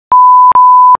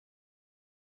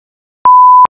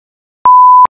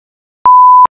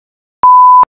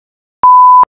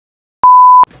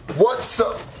What's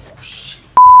up? Shit.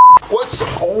 What's up?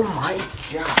 Oh my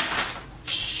god.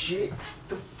 Shit.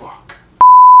 The fuck?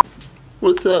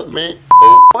 What's up, man?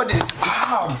 What is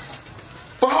up?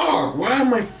 Fuck. Why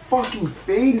am I fucking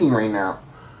fading right now?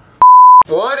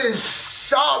 What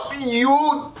is up,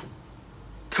 YouTube?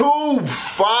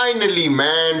 Finally,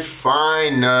 man.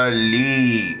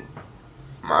 Finally.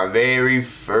 My very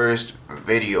first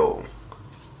video.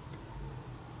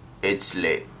 It's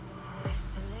lit.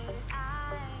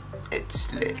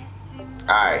 It's lit.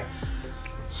 Alright.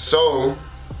 So,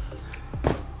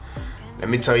 let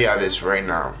me tell y'all this right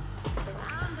now.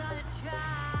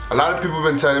 A lot of people have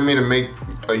been telling me to make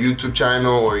a YouTube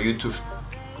channel or YouTube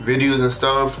videos and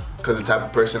stuff because the type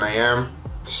of person I am.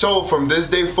 So from this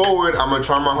day forward, I'm gonna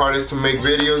try my hardest to make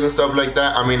videos and stuff like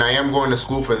that. I mean, I am going to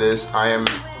school for this. I am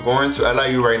going to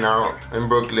LIU right now in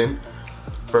Brooklyn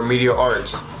for media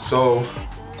arts. So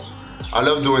I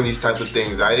love doing these type of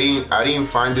things. I didn't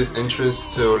find this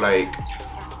interest till like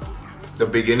the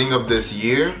beginning of this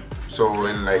year. So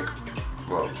in like,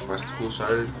 well, when school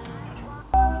started.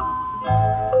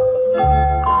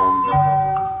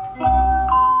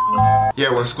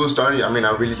 Yeah, when school started, I mean,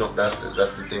 I really don't, that's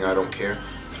the thing, I don't care.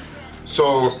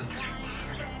 So,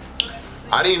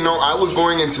 I didn't know, I was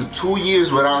going into 2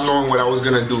 years without knowing what I was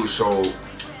gonna do. So,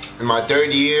 in my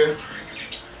third year,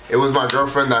 it was my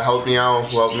girlfriend that helped me out,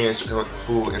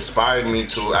 who inspired me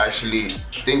to actually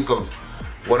think of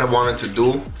what I wanted to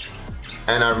do.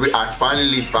 And I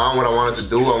finally found what I wanted to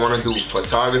do. I want to do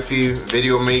photography,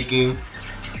 video making,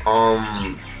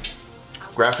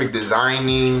 graphic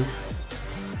designing,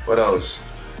 what else?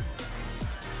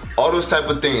 All those type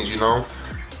of things, you know?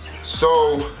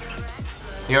 So,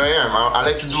 here I am. I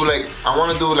like to do like, I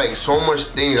want to do like so much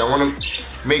things. I want to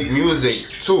make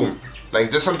music too. Like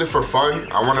just something for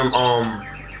fun. I want to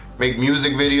make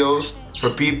music videos for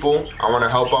people. I want to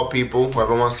help out people.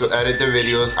 Whoever wants to edit their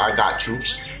videos, I got you.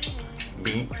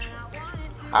 Beat.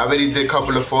 I already did a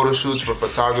couple of photo shoots for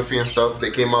photography and stuff.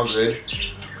 They came out good.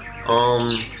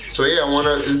 So yeah,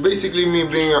 it's basically me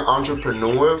being an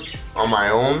entrepreneur on my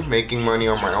own, making money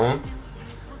on my own.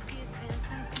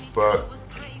 But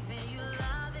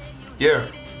yeah,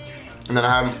 and then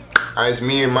it's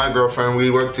me and my girlfriend.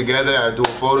 We work together. I do a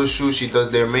photo shoot. She does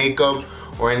their makeup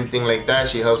or anything like that.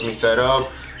 She helps me set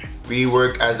up. We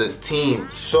work as a team.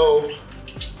 So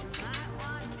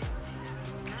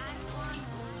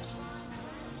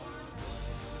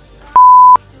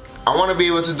I want to be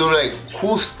able to do like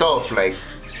cool stuff, like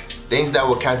things that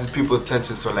will catch people's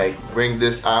attention. So like bring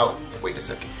this out. Wait a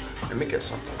second. Let me get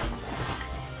something.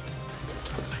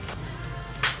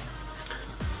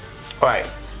 Alright.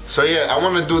 So yeah, I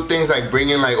want to do things like bring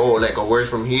in like, oh, like a word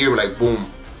from here, like boom.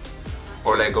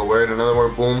 Or like a word, another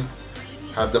word, boom.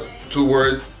 Have the two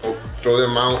words, or throw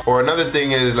them out. Or another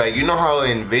thing is like, you know how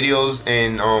in videos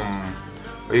and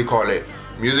what do you call it?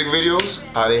 Music videos,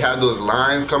 they have those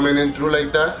lines coming in through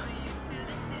like that.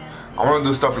 I want to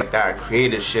do stuff like that,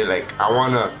 creative shit. Like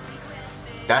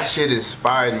that shit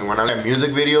inspired me when I like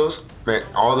music videos, man.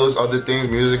 All those other things,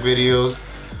 music videos,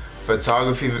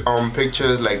 photography,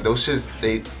 pictures, like those shits,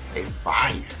 they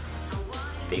fire.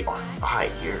 They are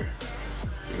fire.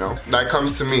 You know, that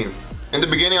comes to me. In the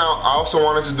beginning, I also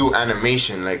wanted to do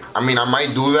animation. Like, I mean, I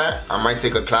might do that. I might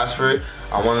take a class for it.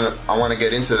 I wanna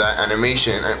get into that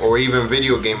animation or even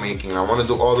video game making. I wanna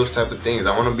do all those type of things.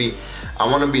 I wanna be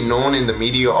known in the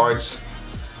media arts.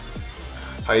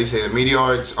 How you say the media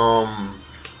arts?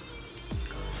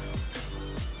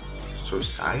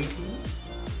 Society?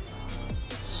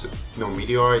 No,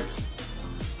 media arts.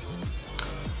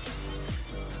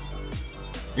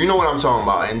 You know what I'm talking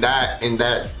about. In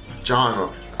that genre,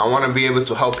 I want to be able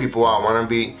to help people out. I want to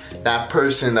be that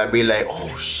person that be like,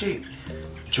 oh shit,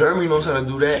 Jeremy knows how to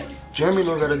do that. Jeremy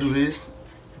knows how to do this.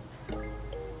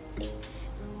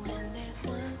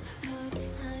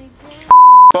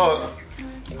 But I'll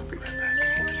be right back.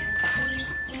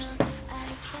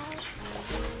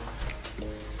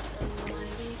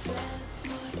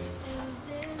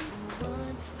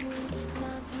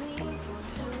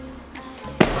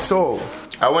 So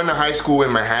I went to high school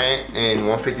in Manhattan in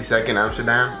 152nd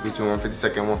Amsterdam, between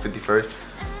 152nd and 151st.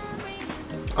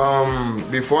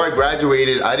 Before I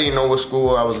graduated, I didn't know what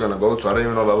school I was gonna go to. I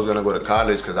didn't even know if I was gonna go to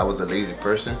college because I was a lazy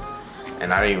person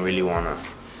and I didn't really wanna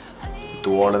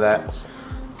do all of that.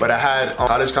 But I had a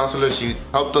college counselor. She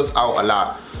helped us out a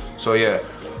lot. So yeah,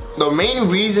 the main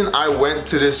reason I went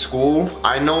to this school,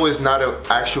 I know it's not an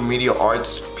actual media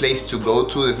arts place to go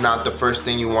to. It's not the first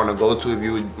thing you want to go to if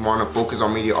you want to focus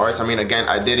on media arts. I mean, again,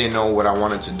 I didn't know what I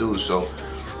wanted to do. So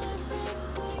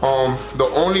the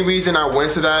only reason I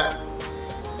went to that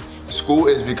school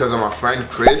is because of my friend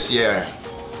Chris. Yeah,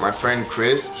 my friend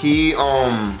Chris, he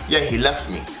left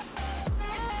me.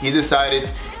 He decided,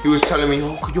 he was telling me,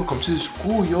 yo, come to the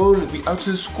school, yo, we out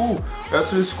to the school,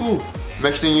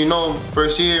 Next thing you know,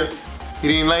 first year, he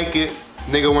didn't like it.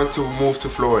 Nigga went to move to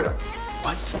Florida.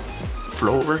 What?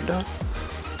 Florida?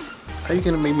 How you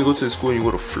gonna make me go to the school and you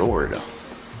go to Florida?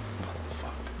 What the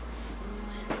fuck?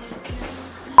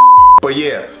 But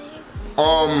yeah,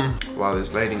 wow,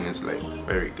 this lighting is like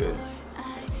very good.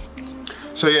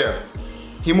 So yeah,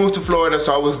 he moved to Florida,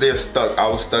 so I was there stuck. I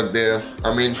was stuck there.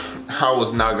 I mean, I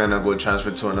was not gonna go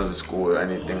transfer to another school or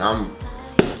anything.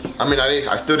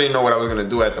 I still didn't know what I was gonna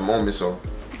do at the moment, so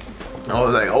I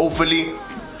was like, hopefully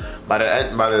by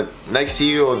the next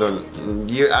year or the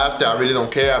year after, I really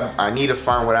don't care. I need to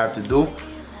find what I have to do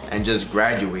and just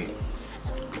graduate.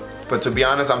 But to be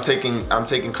honest, I'm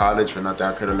taking college for nothing.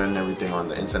 I could have learned everything on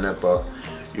the internet, but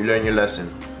you learn your lesson.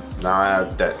 Now I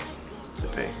have debts to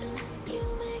pay.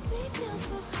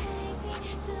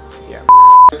 Yeah.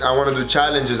 I want to do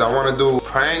challenges. I want to do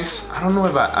pranks. I don't know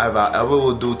if I ever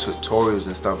will do tutorials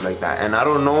and stuff like that. And I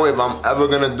don't know if I'm ever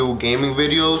gonna do gaming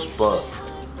videos, but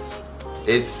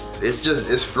it's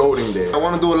floating there. I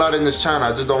want to do a lot in this channel.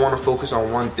 I just don't want to focus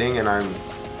on one thing, and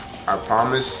I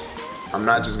promise I'm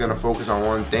not just gonna focus on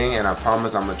one thing, and I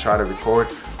promise I'm gonna try to record.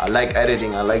 I like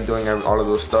editing. I like doing all of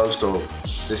those stuff. So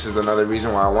this is another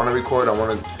reason why I want to record. I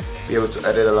want to be able to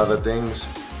edit a lot of things,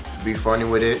 be funny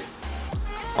with it.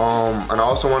 And I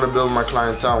also want to build my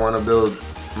clientele. I want to build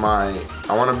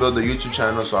the YouTube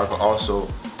channel so I can also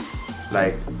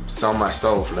like sell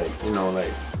myself, like, you know,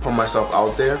 like put myself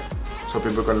out there so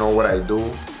people can know what I do.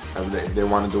 If they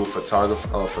want to do a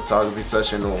photography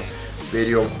session or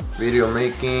video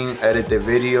making, edit their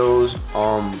videos.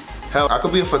 Hell, I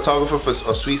could be a photographer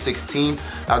for a sweet 16.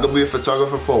 I could be a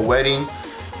photographer for a wedding.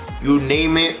 You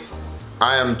name it.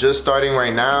 I am just starting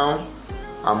right now.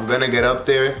 I'm gonna get up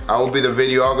there. I will be the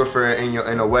videographer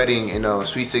in a wedding, in a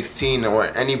sweet 16, or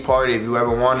any party. If you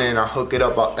ever want it, and I'll hook it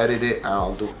up, I'll edit it, and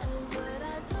I'll do it.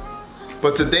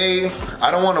 But today, I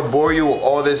don't want to bore you with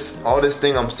all this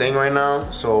thing I'm saying right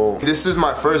now. So this is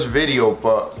my first video,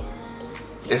 but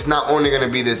it's not only gonna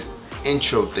be this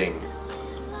intro thing.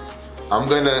 I'm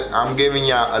giving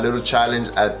y'all a little challenge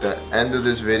at the end of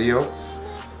this video.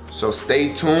 So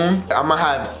stay tuned. I'm gonna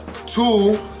have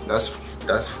two.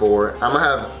 That's four. I'm gonna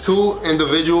have two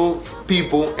individual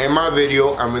people in my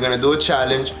video, and we're gonna do a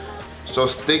challenge. So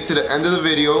stick to the end of the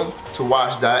video to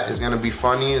watch that. It's gonna be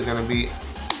funny. It's gonna be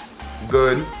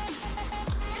good.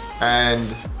 And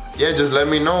yeah, just let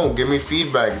me know. Give me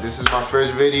feedback. This is my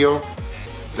first video.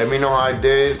 Let me know how I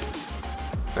did.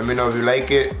 Let me know if you like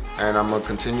it, and I'm gonna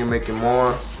continue making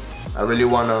more. I really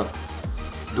wanna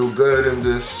do good in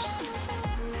this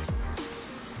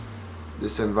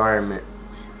environment.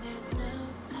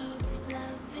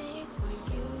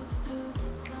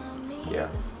 Yeah,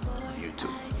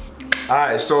 YouTube.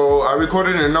 Alright, so I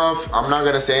recorded enough. I'm not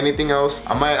gonna say anything else.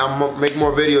 I'm gonna make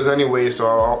more videos anyway, so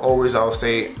I'll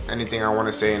say anything I want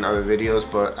to say in other videos.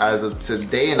 But as of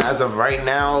today and as of right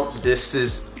now, this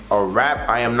is a wrap.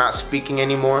 I am not speaking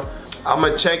anymore. I'm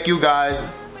gonna check you guys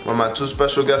when my two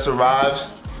special guests arrives.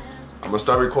 I'm gonna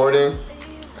start recording,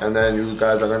 and then you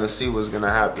guys are gonna see what's gonna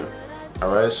happen.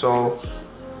 Alright, so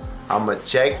I'm gonna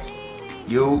check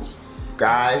you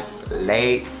guys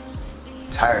later.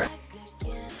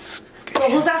 So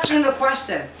who's asking the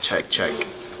question? Check.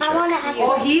 I want to have.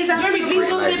 Oh, he's asking the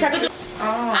question.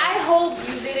 I hope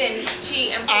you didn't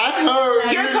cheat. And I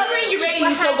heard. You're covering your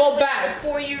rating, so go back.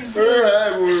 4 years old.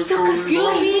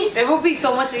 It would be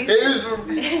so much easier.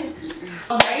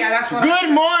 Yeah, that's what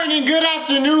Good morning, good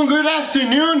afternoon, good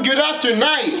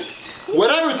afternight.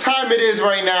 Whatever time it is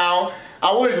right now,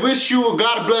 I would wish you a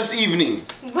God bless evening.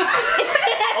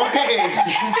 Okay,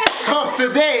 so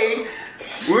today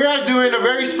we are doing a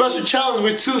very special challenge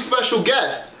with two special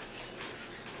guests.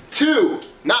 Two,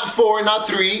 not four, not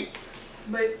three,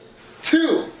 but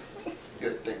two.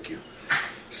 Good, thank you.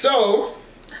 So,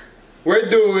 we're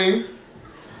doing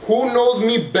Who Knows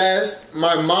Me Best,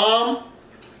 my mom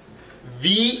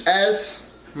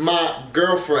vs my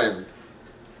girlfriend.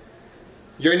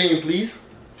 Your name, please?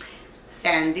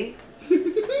 Sandy.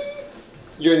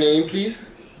 Your name, please?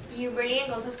 You really ain't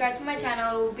go subscribe to my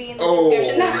channel. It will be in the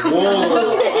description now.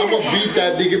 Whoa, I'm gonna beat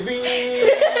that nigga.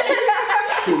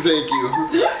 Thank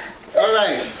you.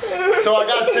 Alright, so I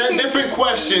got 10 different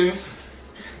questions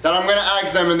that I'm gonna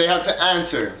ask them and they have to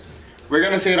answer. We're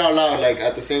gonna say it out loud, like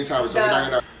at the same time, so we're not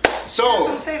gonna.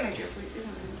 So,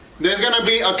 there's gonna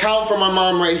be a count for my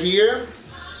mom right here,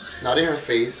 not in her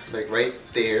face, like right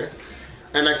there.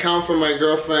 And a count for my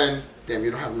girlfriend. Damn,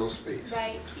 you don't have no space.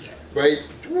 Right here. Right?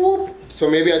 Whoop. So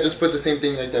maybe I just put the same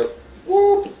thing like that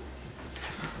Whoop.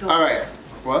 Alright,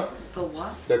 what? The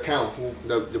what? The count,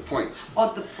 the points.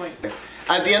 Oh, the point.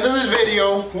 At the end of this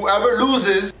video, whoever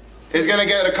loses is gonna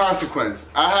get a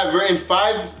consequence. I have written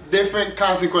 5 different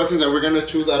consequences that we're gonna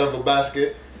choose out of a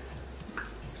basket.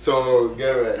 So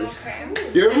get ready. Okay.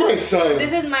 You're my son.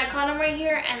 This is my column right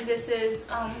here, and this is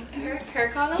her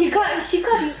column. She cut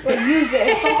use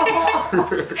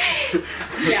it.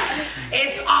 Yeah.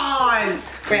 It's on.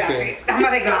 Okay. I'm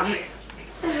gonna go.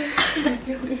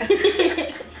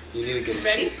 You need to get in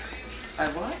Ready? shape. I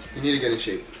what? You need to get in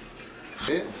shape.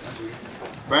 Yeah, that's weird.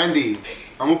 Brandy,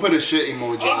 I'm gonna put a shit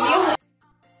emoji. Yeah,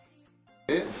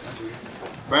 that's weird.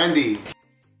 Brandy.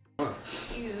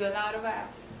 You allowed of ass.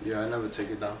 Yeah, I never take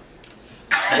it down.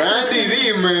 Brandy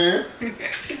D, man. Oh my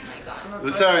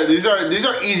god. Sorry, these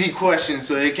are easy questions,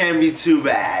 so it can't be too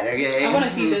bad. Okay. I want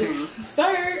to see this.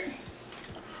 Start.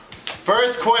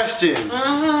 First question.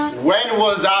 When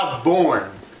was I born?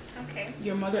 Okay.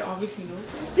 Your mother obviously knows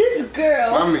that. This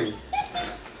girl. Mommy,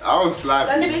 I was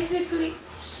slapping. That's basically.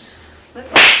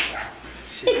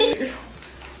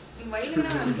 Why are you gonna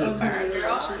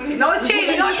girl? No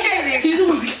cheating, no cheating. She's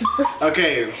working.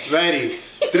 Okay, ready?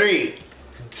 3,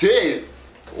 2,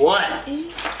 1. March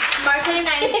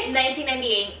 29,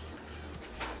 1998.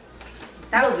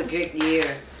 That was a good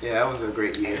year. Yeah, that was a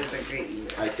great year. That was a great year.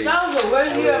 I think. That was the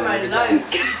worst year of my life.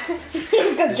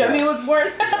 Because Jeremy was born.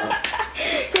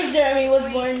 Because Jeremy was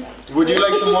born. Would you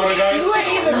like some water, guys? You weren't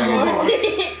even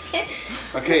born.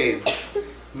 Okay.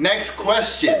 Next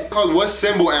question. Called what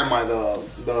symbol am I? What's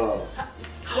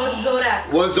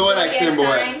Zodiac? What zodiac symbol?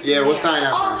 Sign? Yeah, what sign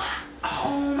am I?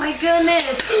 Oh my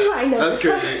goodness. I know. That's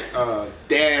crazy.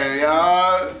 Damn,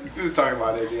 y'all. We was talking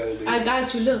about it the other day. I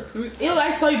got you. Look. Ew,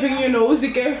 I saw you picking your nose, the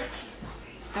girl.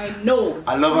 I know.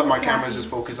 I love how my camera's just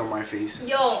focused on my face.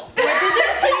 Yo,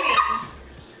 Morticia's cheating.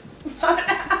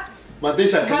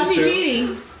 Matisha, How's can she you chill?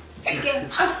 cheating? Okay.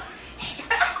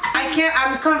 I can't,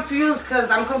 I'm confused because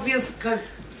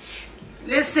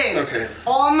listen, Okay.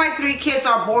 all my 3 kids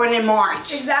are born in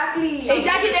March. Exactly.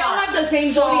 Exactly. They all have the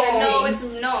same So- zodiac No, name. it's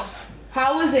no.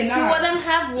 How is it 2 not? of them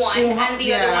have one, and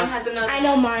the other one has another. I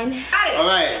know mine. All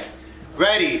right.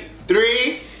 Ready?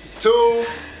 3, 2,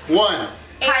 1.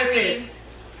 Pisces.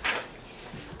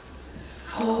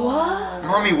 What?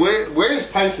 Mommy, where's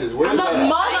Pisces? Where's that?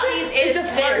 Pisces is the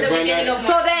beginning of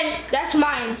So March. then, That's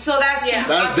mine. so that's Yeah.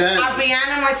 That's them. Ariana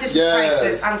and Morticia's Yes,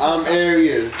 Pisces. I'm so I'm sorry.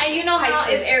 Aries. And you know how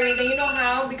is Aries, and you know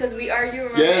how because we argue.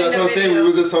 Remember, Yeah, in that's the what I'm saying. We video.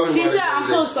 was just talking She about said, it. I'm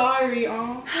so sorry.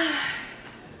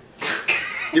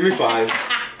 Give me 5.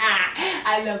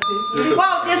 I love this. This is-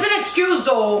 Well, there's an excuse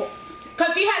though.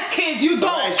 Because she has kids, you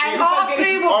don't. Alright, she- And all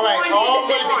 3 were All born right, in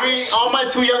all my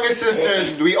 2 youngest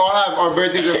sisters, we all have our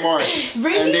birthdays in March,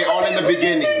 Really? and they all in the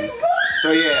beginning.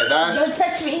 So yeah, Don't that's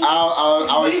touch me.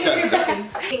 I'll accept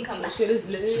that. Pink color. Shit is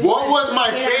lit. What was my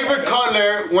favorite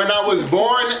color when I was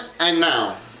born and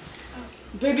now?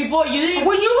 Baby boy, you didn't.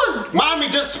 When you was Mommy,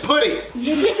 just put it.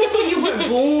 You didn't say when you were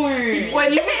born.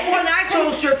 when you were born, I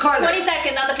chose your color. 20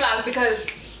 seconds on the clock because,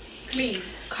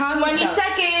 please. 20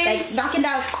 seconds. Knock it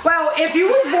out. Well, if you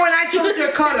was born, I chose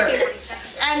your color.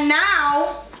 And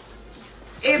now,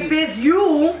 if it's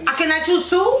you, can I choose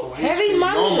 2? Hurry,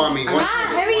 mommy. No, mommy. Ah,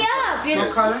 hurry up. You're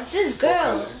What color? this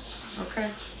girl. Okay.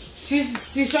 She's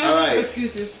trying to Alright. make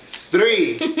excuses.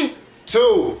 3,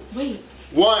 2, Wait.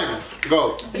 1,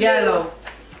 go. Yellow.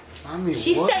 Mommy,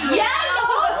 She what? said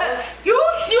yellow. You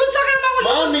talking about when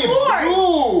Mommy, you was born?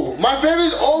 blue. My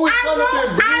favorite's always I color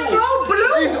been blue. know blue.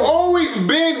 It's always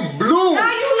been blue.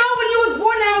 How you know when you was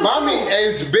born that was Mommy, blue?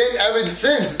 it's been ever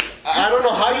since. I don't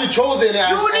know how you chose it, and I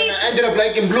ended up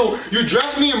liking blue. You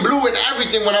dressed me in blue and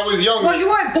everything when I was younger. Well, you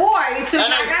were a boy, so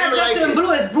And I I still gotta like dress you in it.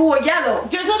 blue. It's blue or yellow.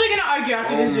 There's nothing gonna argue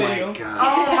after Oh this my video. god.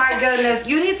 Oh my goodness.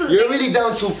 You need to You're really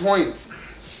down 2 points.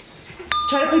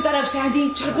 Try to pick that up,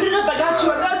 Sandy. Try to put it up. I got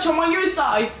you. I'm on your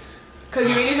side. Because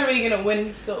your videos are really gonna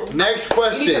win, so. Next You need some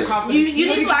question. confidence. You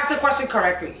need to ask the question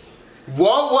correctly.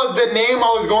 What was the name I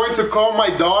was going to call my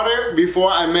daughter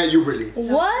before I met you, really?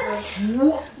 What?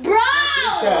 Bro!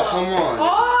 Tisha, come on.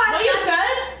 What you said?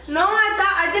 No,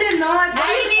 I didn't know. I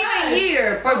didn't even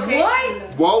hear. But Okay. what?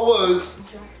 What was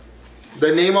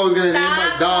the name I was going to name my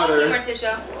Stop daughter talking,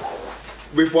 Morticia.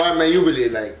 before I met you, really?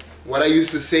 Like, what I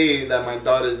used to say that my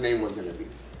daughter's name was going to be.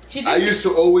 She I used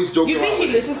to always joke You around think she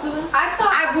with it. listens to them? I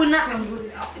thought I would not.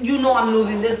 You know I'm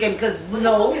losing this game because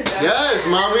no. Yes,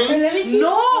 mommy. Let me see.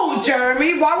 No,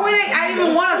 Jeremy. Why would I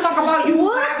even want to talk about you?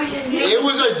 It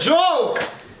was a joke.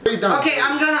 Okay,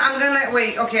 I'm gonna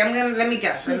wait. Okay, let me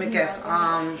guess. Oh I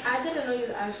didn't know you was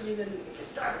actually gonna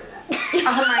start that. Oh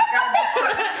my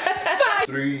god.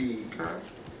 3,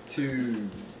 2,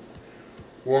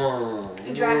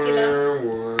 Dracula.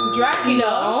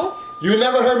 You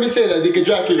never heard me say that, Dika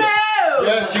Dracula. No.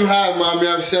 Yes, you have, mommy.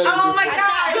 I've said it Oh before. my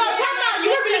God. Yo, time out. You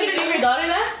were really gonna name your daughter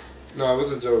that? No, it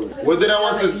was a joke. What did I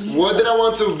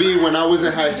want to be when I was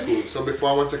in high school? So before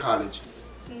I went to college.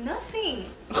 Nothing.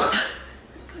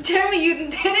 Jeremy, you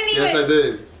didn't even. Yes, I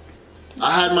did.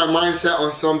 I had my mind set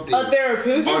on something. A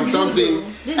therapist. On something,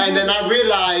 and then I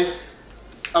realized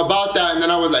about that, and then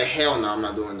I was like, hell no, I'm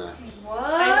not doing that.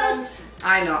 What?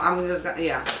 I know. I'm just gonna.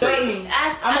 Yeah. Wait,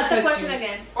 ask the question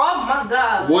again. Oh my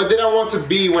God. What did I want to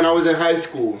be when I was in high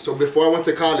school? So before I went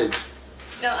to college.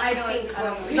 No, I know it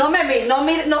before. No, meme. No,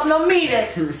 mire.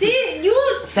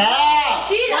 Stop!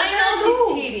 I know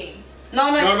she's cheating.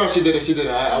 No, she didn't. She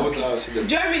didn't. She didn't.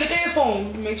 Jeremy, look at your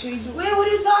phone. Make sure you do. Wait, what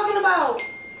are you talking about?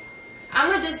 I'm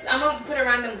gonna put a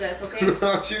random guess, okay?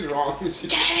 She's wrong.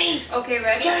 Jeremy. Okay,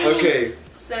 ready? Okay.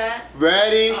 Set.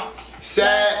 Ready,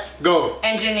 set, go.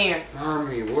 Engineer.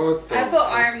 Mommy, what the? I put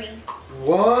army.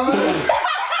 What? I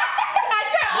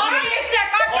said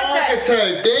architect.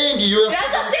 Architect. Thank you. That's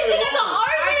the same thing as an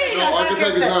artist. No,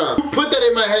 architect is not. You put that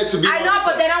in my head to be. I know,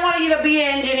 but then I wanted you to be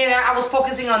an engineer. I was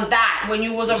focusing on that when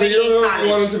you was So already you in don't college.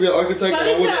 want to be an architect?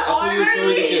 Shawty said I told you a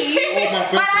story to get all my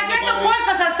friends. But I get the point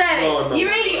because I said it. No. You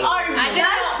really are.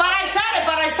 But I said it,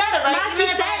 right? Nah, she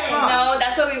said it. No,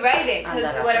 that's what we write it.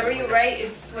 Because whatever you write,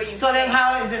 it's what you So say. then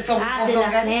how is it? So Nah, we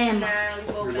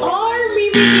go good. Army,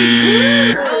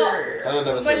 baby girl. I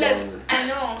never But said look, that. I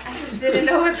know. I just didn't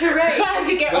know what to write. Trying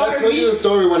to get But I told you the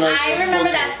story when I remember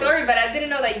spoke that to her. story, but I didn't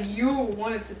know that you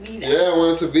wanted to be that. Yeah, I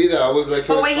wanted to be that. I was like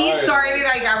so But when he inspired. started,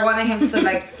 like I wanted him to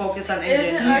like focus on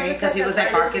engineering because he was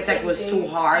like architect was too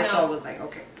hard. So I was like,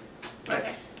 okay.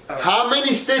 Okay. How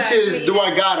many stitches do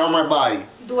I got on my body?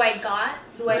 Do I have?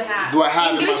 Do I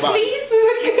have in English, my body?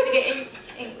 please.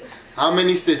 English. How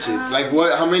many stitches? Like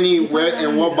what? How many? Where?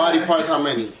 And what body parts? How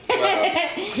many?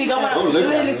 He got Don't look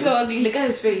at me. so ugly. Look at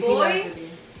his face. Boy. He has to be.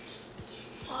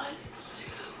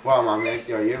 Wow, my man,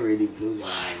 yo, you're really losing.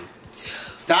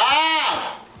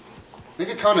 Stop!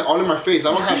 Nigga counted all in my face.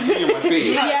 I don't have 3 in my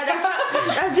face. Yeah,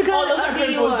 that's because Oh, those are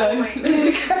pimples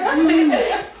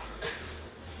then.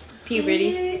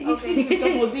 puberty.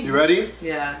 Okay. You ready?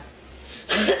 Yeah.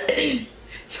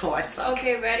 Yo, I suck.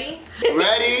 Okay, ready?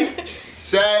 Ready,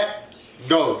 set,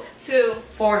 go. 2.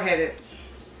 Four-headed.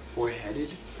 Four-headed?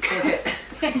 Okay.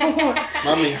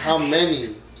 Mommy, how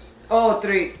many? Oh,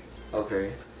 3.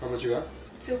 Okay. How much you got?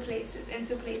 2 places. In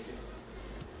 2 places.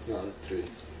 No, that's 3. You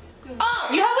have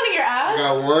one in your I ass?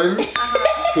 got 1,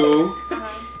 2,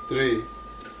 3.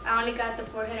 I only got the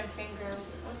forehead and finger.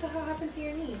 What the hell happened to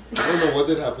your knee? I don't know what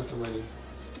did happen to my knee.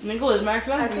 Nigga was Max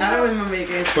I don't remember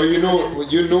again. But you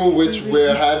know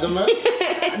where I had them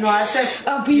at? No, I said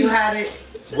you had it.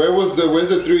 Where's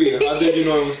the 3? How did you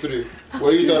know it was 3?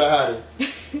 Where you thought I had it?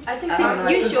 I think I don't know.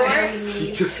 You I sure?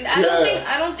 She just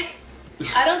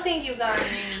I don't think you got me.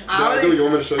 No, I do. You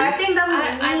want me to show you? I think that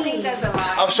was I think that's a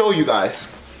lie. I'll show you guys.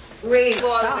 Wait. Go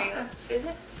all the way up. Is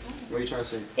it? What are you trying to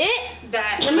say?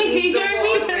 That. Let me see, needs to go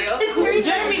all the way up. Jeremy.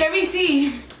 Jeremy, let me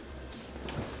see.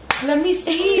 Let me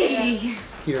see.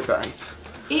 Here, guys.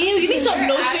 Ew, you need some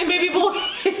lotion, baby boy.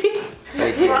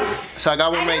 Right there. So I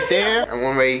got one right there and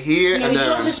one right here and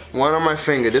then one on my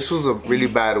finger. This was a really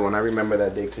bad one. I remember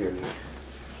that day clearly.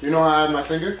 You know how I had my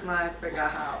finger? No, I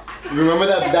forgot how. You remember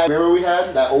that mirror we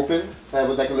had that opened? That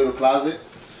was like a little closet?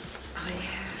 Oh,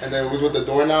 yeah. And then it was with the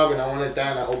doorknob and I went like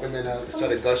that and I opened it and I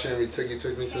started gushing and you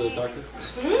took me to the doctor.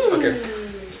 Okay.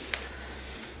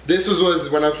 This was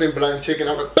when I was playing blind chicken.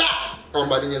 I went bah! On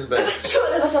Badina's bed.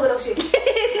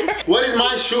 What is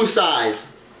my shoe size?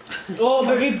 Oh,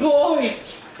 baby boy.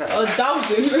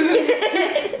 1,000.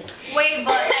 Wait,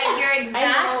 but like your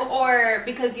exact or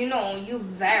because you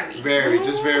vary. Very,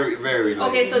 just very, very. Like,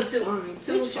 Okay, so 2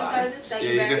 shoe sizes that yeah,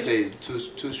 you you vary. can say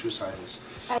two shoe sizes.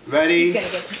 Ready,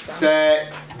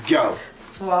 set, go.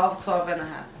 12, 12 and a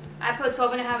half. I put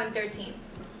 12 and a half and 13.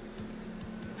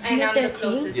 And I'm the 13?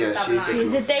 closest. Yeah, so stop she's the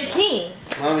lying. Is it 13?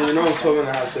 Mommy, you know I'm 12 and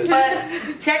a half.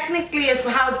 But technically it's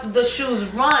how the shoes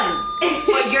run.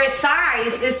 But your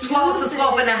size is 12 to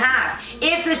 12 and a half.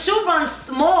 If the shoe runs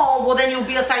small, well then you'll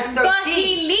be a size 13. But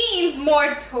he leans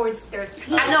more towards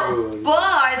 13. I know,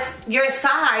 but your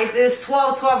size is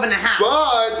 12, 12 and a half.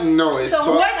 But no, it's So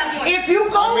 12. What if you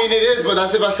go? I mean it is, but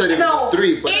that's if I said it no, was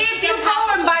 3. But if you go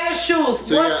and buy your shoes,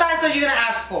 So what yeah. size are you gonna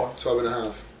ask for? 12 and a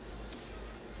half.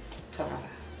 12 and a half.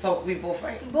 So we both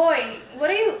right. Boy, what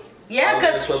are you? Yeah,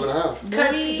 It's cause 12 and a half.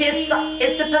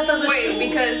 it depends on the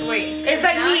shoe. It's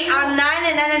like me, I'm 9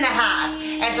 and 9 and a half.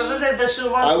 And so this is the shoe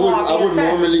runs I small. would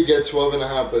normally get 12 and a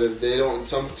half, but if they don't,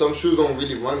 some shoes don't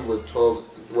really run with 12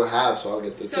 with half, so I'll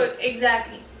get the So 2.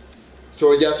 exactly.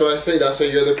 So yeah, so I say that's why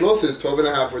you're the closest,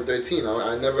 12.5 or 13.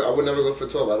 I would never go for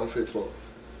 12. I don't fit 12.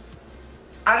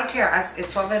 I don't care.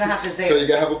 It's 12.5 is there. So you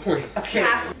gotta have a point. Okay.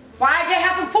 Why I get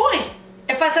half a point?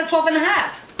 If I said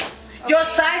 12.5. Your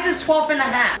size is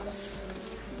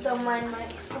 12.5. Don't mind my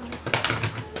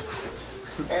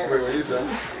Wait, what you said?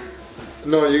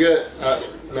 No, you get half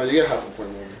a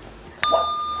point. Man.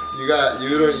 You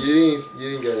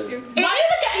didn't get it. Why you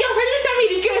look at yo? So you tell me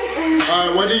to get.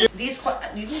 Alright, what do you? These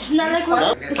questions.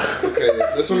 Okay,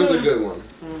 this one is a good one.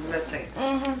 Let's see.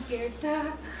 I'm scared.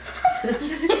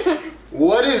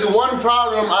 What is one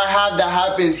problem I have that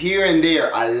happens here and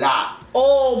there a lot?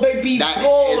 Oh, baby boy. I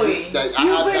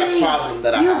have that problem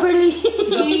that I have.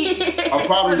 A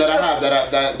problem that I have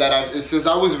that I since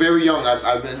I was very young.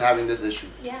 I've been having this issue.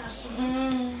 Yeah.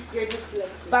 You're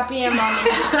dyslexic. Papi and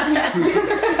mommy.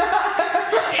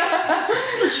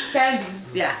 Sandy.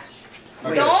 Yeah.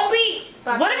 Okay. Don't be.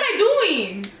 What am I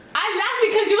doing? I laughed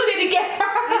because you didn't get her.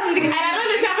 And I don't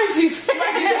understand what she said.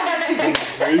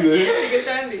 Are you good?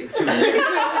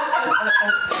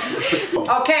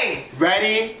 Okay.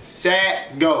 Ready,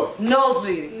 set, go.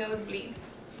 Nosebleed. Nosebleed.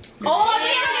 Oh,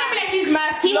 they don't get like these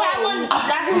masks. He had one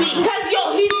last week. Because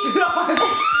yo, he's slow.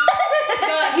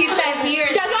 No, he said here.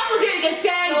 That mom was doing a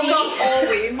Sandy.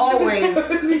 Always.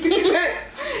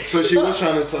 So she was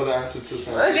trying to tell the answer to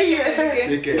something.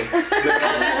 Okay. Okay.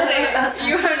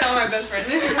 You are not my best friend.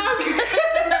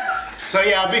 So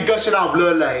yeah, I'll be gushing out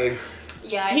blood like.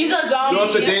 Yeah. He's a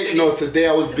zombie. Today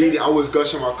I was bleeding. I was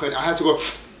gushing. I had to go.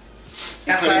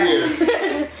 That's right right.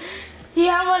 here. He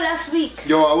had one last week.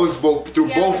 Yo, I was both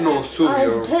nose too, On his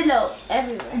yo. pillow,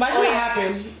 everywhere. Why did it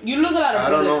happen? You lose a lot of I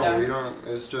don't blood know. like We that.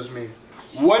 don't. It's just me.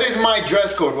 What is my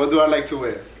dress code? What do I like to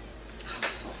wear?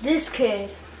 This kid.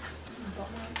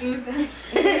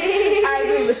 I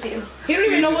agree with you. You don't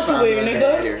even know what to wear,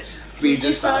 nigga. We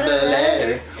just found a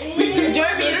letter. We just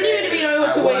Jeremy, you don't even know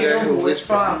what to wear. who it's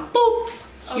from.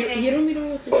 You don't even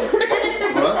know what to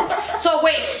wear. What? So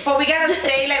wait, but we gotta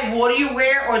say like what do you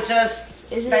wear or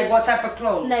just Is it like what type of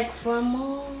clothes? like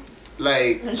formal?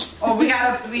 Like Or we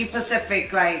gotta be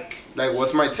specific like.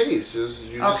 what's my taste?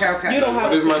 Okay. You don't have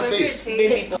What is my What's your taste?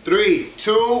 taste? 3,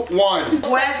 2, 1.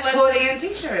 Sweats, hoodie, and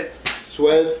t-shirts.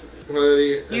 Sweats,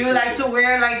 hoodie. and You like t-shirt. to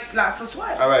wear like lots of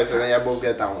sweats. All right, so then y'all both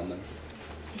get that one then.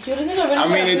 You don't know I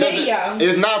mean, it doesn't.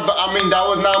 It's not. But I mean, that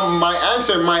was not my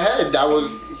answer in my head. That was.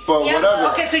 But Yeah, whatever.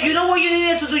 Okay, so you know what you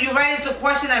needed to do. You write it to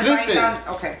question and Listen. write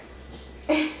down. Okay.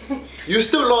 You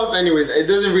still lost anyways. It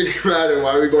doesn't really matter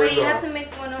why we're going Wait, so you have hard. to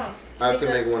make one up. I have to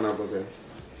make one up. Okay.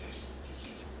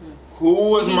 Who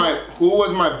was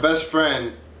my best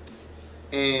friend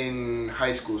in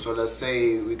high school? So let's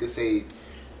say we could say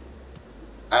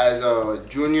as a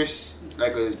junior,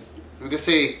 we could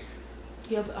say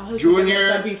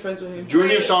Junior- Be friends with him.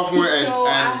 junior, sophomore, So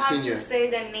I and have senior. to say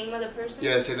the name of the person?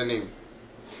 Yeah, say the name.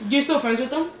 You still friends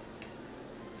with them?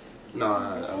 No,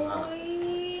 I'm not.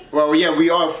 Boy. Well, yeah, we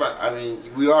are. I mean,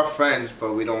 we are friends,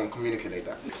 but we don't communicate like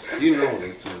that. You know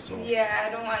this too, so. Yeah, I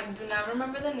do not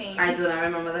remember the name. I do not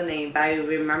remember the name, but I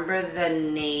remember the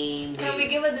name. Can we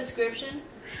give a description?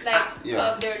 Like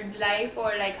Yeah. of their life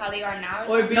or like how they are now or Or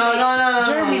something? be No.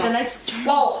 Jeremy, the next Jeremy.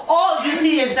 Whoa! Oh, you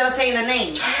see, instead of saying the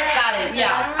name. Got it.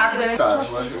 Yeah. After Stop.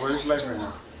 Where's life right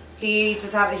now? he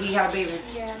had a baby.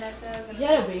 Yeah, that's what I was gonna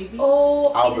Yeah, baby.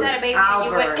 Oh, He just had a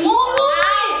Albert. baby. Albert. You went,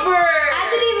 Albert! I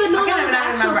didn't even know I that can't was an even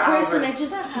actual remember person. Albert. I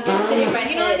just guessed it in my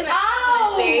You know what head. I'm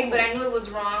gonna say, but I knew it was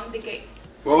wrong.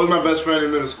 What was my best friend in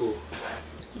middle school?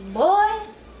 Boy.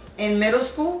 In middle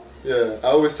school? Yeah, I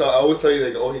always tell you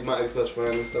like, oh, he's my ex best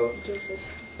friend and stuff.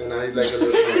 And I like a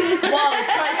little.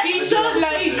 Wow, Keisha,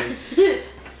 like.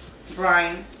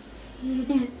 Brian.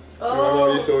 Remember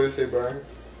I used to always say Brian?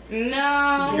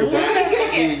 No. You're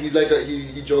Brian. He's like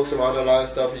he jokes around a lot and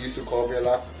stuff. He used to call me a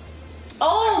lot.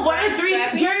 Oh, what are three,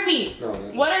 Jeremy? No.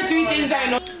 What are three things that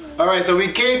I know? All right, so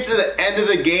we came to the end of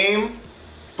the game,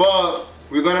 but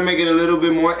we're gonna make it a little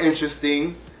bit more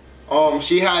interesting.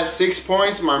 She has 6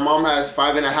 points. My mom has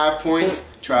 5.5 points.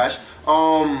 Trash.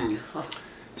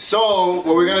 So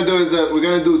what we're gonna do is that we're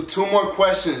gonna do 2 more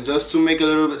questions just to make it a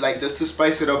little bit like just to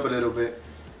spice it up a little bit,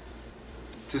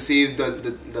 to see if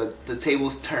the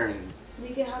tables turn.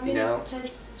 How many You know?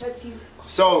 pets you?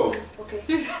 So Okay.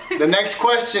 the next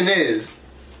question is,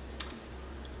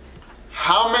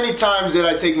 how many times did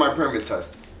I take my permit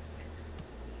test?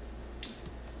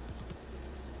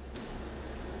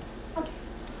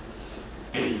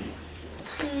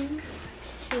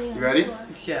 You ready?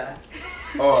 Yeah.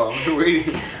 Oh, I'm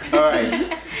waiting. All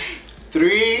right.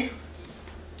 3,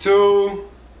 2,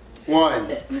 1.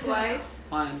 Twice.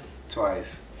 Once.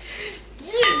 Twice.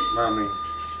 Mommy.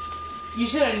 You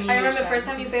shouldn't. I remember the first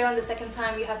time you failed, and the second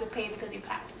time you had to pay because you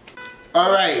passed.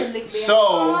 Alright,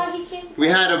 so we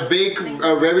had a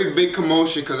very big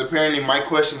commotion because apparently my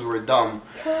questions were dumb.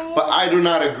 But I do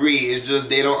not agree. It's just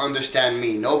they don't understand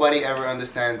me. Nobody ever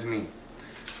understands me.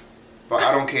 But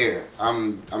I don't care.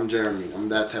 I'm Jeremy. I'm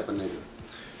that type of nigga.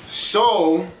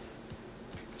 So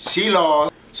she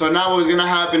lost. So now what's gonna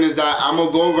happen is that I'm gonna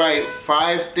go write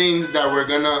 5 things that we're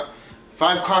gonna,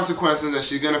 5 consequences, and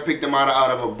she's gonna pick them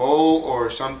out of a bowl or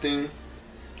something.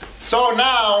 So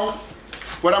now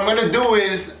what I'm gonna do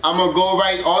is I'm gonna go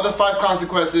write all the 5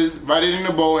 consequences, write it in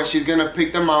a bowl, and she's gonna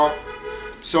pick them out.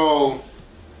 So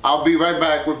I'll be right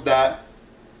back with that.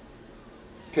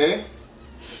 Okay?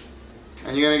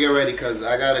 And you're gonna get ready because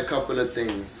I got a couple of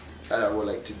things that I would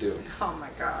like to do. Oh my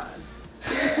god.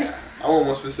 I want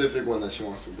one specific one that she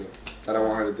wants to do, that I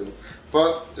want her to do.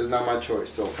 But it's not my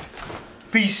choice, so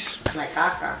peace. Like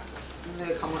caca.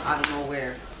 They come out of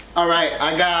nowhere. Alright,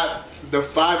 I got the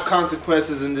 5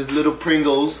 consequences in this little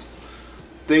Pringles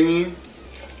thingy.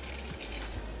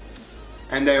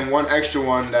 And then one extra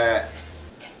one that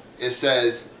it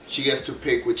says she gets to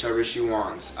pick whichever she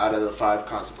wants out of the 5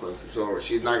 consequences. So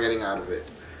she's not getting out of it.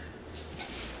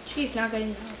 She's not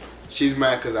getting out. She's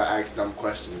mad because I asked dumb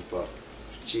questions, but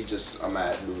she's just a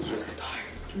mad loser.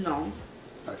 No.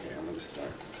 Okay, I'm gonna start.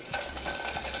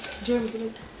 Jeremy, get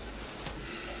it.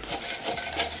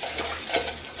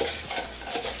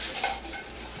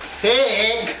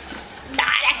 Pig!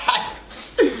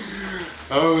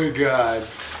 Oh my god.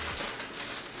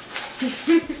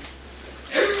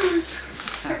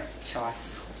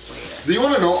 Do you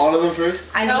want to know all of them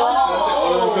first? I know.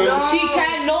 All of them first? She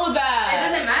can't know It that.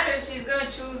 doesn't matter. She's gonna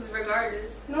choose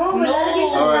regardless. No, No,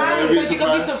 Alright, because she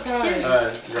could be surprised.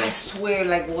 Alright, I go. swear,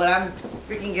 like what I'm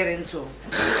freaking getting into.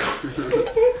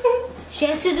 She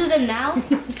has to do them now?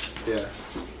 Yeah.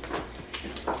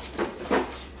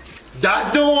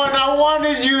 That's the one I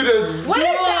wanted you to What do!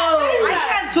 is that? What is I that?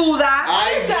 can't do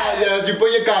that. is that? Yes, you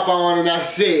put your capa on and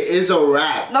that's it. It's a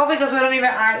wrap. No, because we don't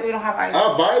have ice.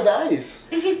 I'll buy the ice.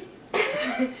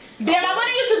 Damn, I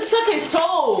wanted you to suck his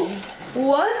toe.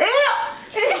 What? Ew.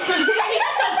 He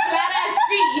got some flat ass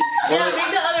feet. Yeah,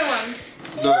 read the other one.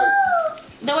 The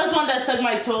There was one that sucked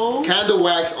my toe. candle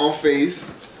wax on face.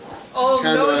 Oh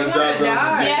Candle no, you and wanna job done.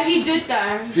 die? Yeah, he did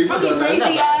that. People Fucking don't know crazy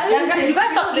that. ass. You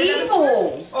guys are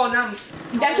evil. Oh, now.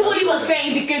 That's what he was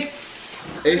saying because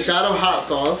A shot of hot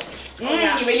sauce. he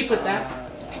really put that.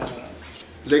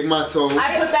 Lick my toe.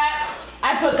 I put that.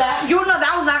 I put that. You know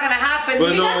that was not gonna happen.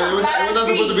 But You no, guys- it was not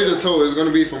supposed to be the toe. It was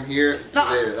gonna be from here to No,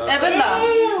 there. That's es verdad.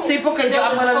 Sí, porque yo,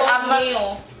 I'm gonna,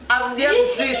 yeah,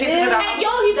 sí, sí, because I'm, Yo,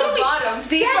 you The threw me. bottom.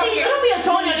 sí, Sandy, you porque threw me a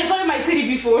toenail in front of my titty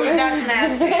before. that's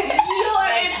nasty. Yo,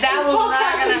 That was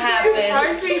not gonna happen.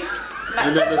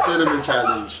 And then the cinnamon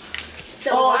challenge.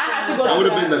 Oh, I had to go. That to would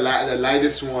have been that. the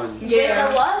lightest one. Yeah.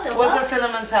 The what? The What's what? the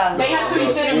cinnamon challenge? They have to be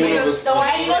cinnamon. One of us- The one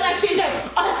you know that shit that.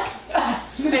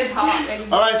 It's hot.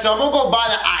 And Alright, so I'm gonna go buy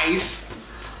the ice.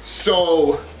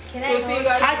 So Can I we'll see you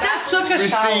guys. I just took a we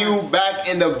shower. see you back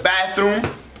in the bathroom.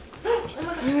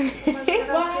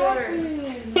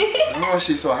 Oh,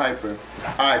 she's so hyper.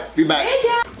 Alright, be back.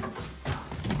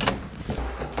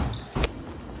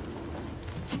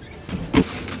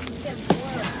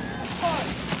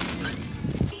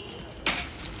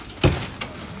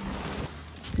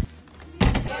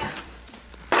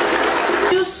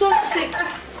 You so sick.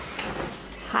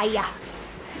 Hiya.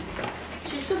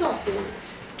 She's still downstairs.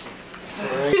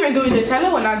 Even doing this,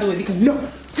 Charlotte will not do it because no.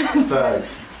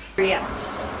 Facts. Yeah.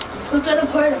 Who's gonna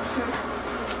part of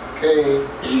Okay,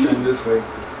 turn this way.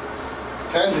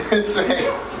 Turn this way.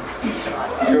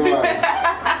 Come on. I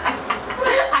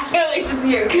can't wait to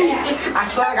see her. I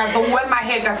swear to God, don't wet my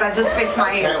hair because I just fixed my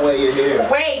hair. Can't wet your hair.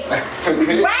 Wait.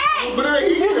 Okay. Wait. Put it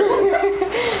right here.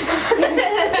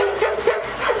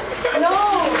 No.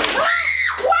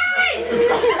 Wait.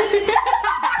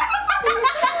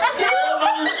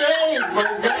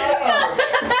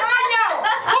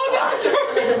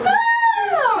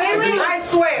 Wait, I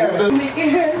swear. Wait!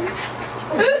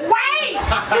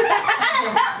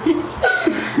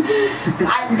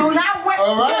 I do not wet.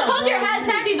 All right. Just hold your hand,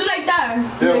 Sandy. Do like that.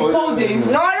 Yeah, Like hold it. holding.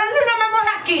 No, me voy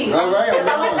aquí. All right, I'm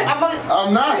not. Oh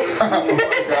my God.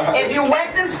 If you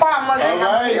wet this part, I'm All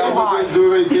right, too I'm gonna hard. just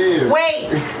do it right there. Wait.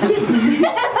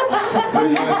 Wait,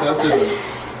 you gonna test it?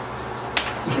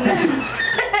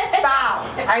 Stop.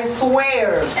 I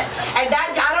swear. And that,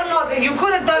 I don't know, that you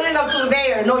could have done it up to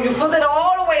there. No, you filled it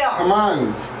all the way up. Come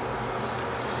on.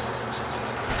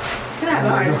 It's gonna have a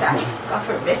heart attack. God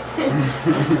forbid.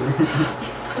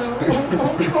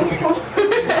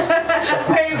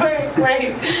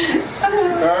 wait.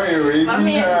 All right, ready?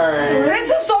 This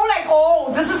is so like old.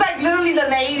 literally the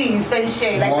 80s and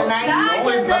shit, like the 90s. No,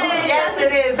 it's not. Yes,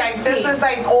 it is. Like this is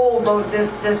like old.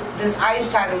 This ice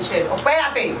tag and shit. Oh,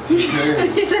 espérate.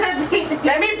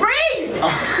 Let me breathe.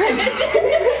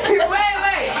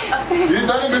 Wait. You've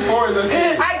done it before, is that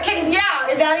I can't. Yeah,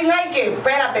 and I didn't like it.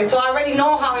 Espérate. So I already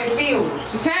know how it feels.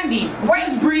 Sandy, Wait.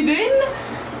 just breathe in,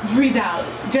 breathe out.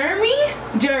 Jeremy.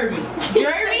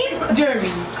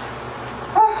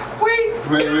 Wait.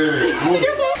 Wait.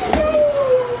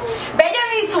 Bella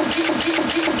Lisu.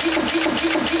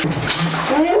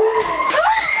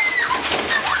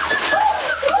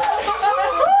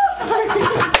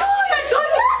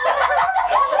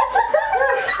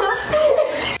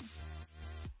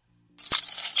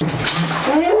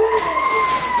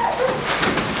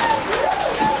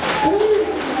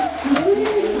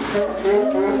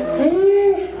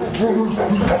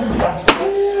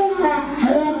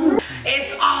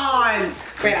 It's on.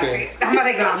 Espérate, déjame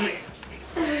arreglarme.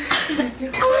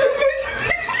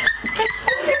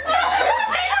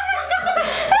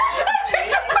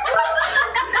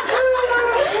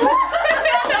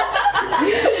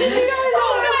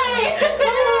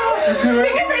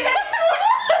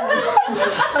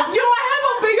 Yo, I have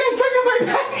a big ass tuck in my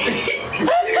back.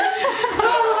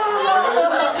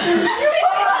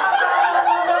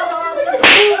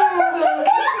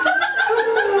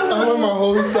 I want my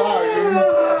whole sock.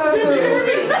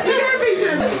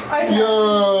 Yo.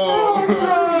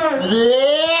 Yeah.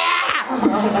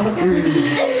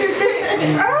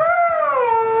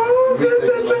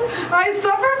 I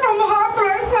suffer from high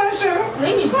blood pressure.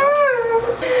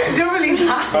 You're really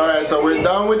tired. Alright, so we're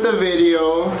done with the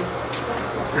video.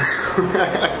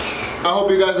 I hope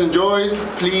you guys enjoyed.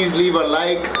 Please leave a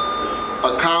like,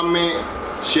 a comment,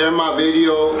 share my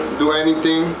video, do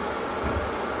anything.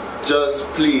 Just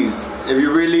please, if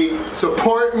you really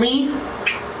support me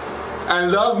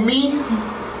and love me,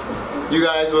 you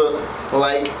guys will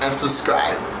like and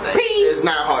subscribe. Peace. It's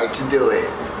not hard to do it.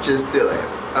 Just do it.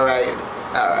 Alright?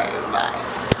 Alright, bye.